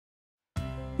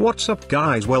What's up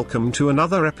guys, welcome to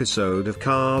another episode of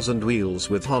Cars and Wheels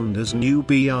with Honda's new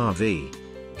BR-V.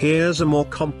 Here's a more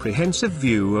comprehensive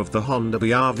view of the Honda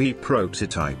BR-V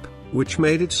prototype, which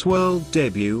made its world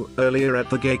debut earlier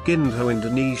at the Gaikindo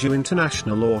Indonesia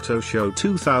International Auto Show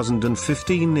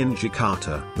 2015 in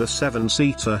Jakarta. The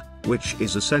 7-seater, which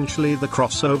is essentially the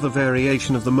crossover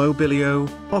variation of the Mobilio,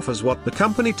 offers what the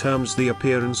company terms the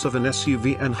appearance of an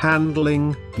SUV and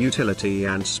handling, utility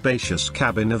and spacious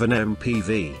cabin of an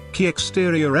MPV. Key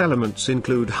exterior elements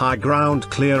include high ground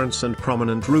clearance and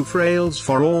prominent roof rails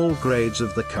for all grades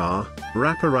of the car,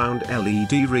 wraparound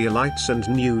LED rear lights and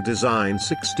new design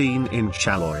 16-inch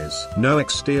alloys. No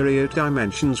exterior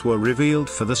dimensions were revealed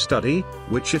for the study,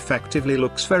 which effectively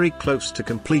looks very close to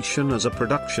completion as a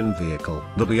production vehicle.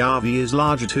 The BR-V is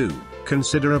larger too,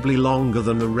 considerably longer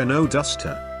than the Renault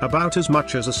Duster, about as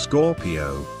much as a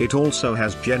Scorpio. It also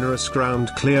has generous ground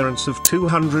clearance of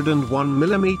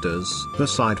 201mm. The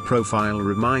side profile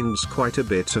reminds quite a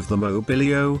bit of the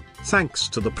Mobilio, thanks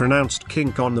to the pronounced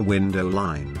kink on the window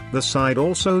line. The side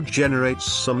also generates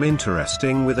some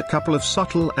interesting with a couple of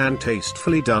subtle and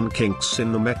tastefully done kinks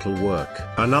in the metalwork.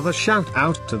 Another shout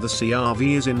out to the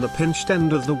CR-V is in the pinched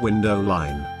end of the window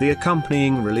line. The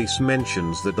accompanying release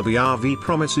mentions that the BR-V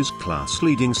promises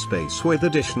class-leading space with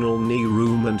additional knee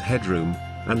room and headroom,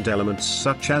 and elements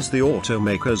such as the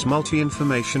automaker's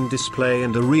multi-information display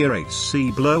and a rear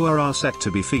AC blower are set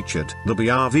to be featured. The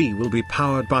BR-V will be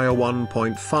powered by a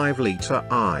 1.5-litre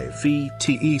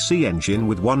IVTEC engine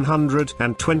with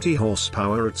 120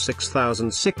 horsepower at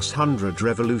 6,600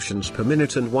 revolutions per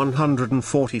minute and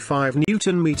 145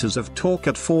 Nm of torque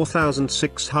at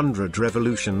 4,600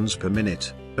 revolutions per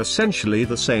minute. Essentially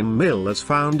the same mill as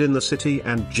found in the City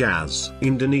and Jazz.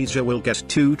 Indonesia will get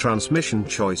two transmission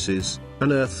choices,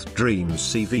 an Earth Dreams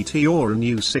CVT or a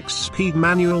new 6-speed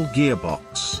manual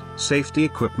gearbox. Safety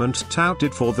equipment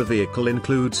touted for the vehicle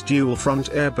includes dual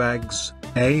front airbags,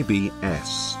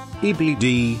 ABS,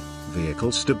 EBD,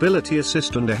 vehicle stability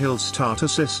assist and a hill start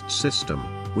assist system,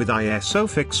 with ISO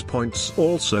fix points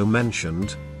also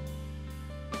mentioned.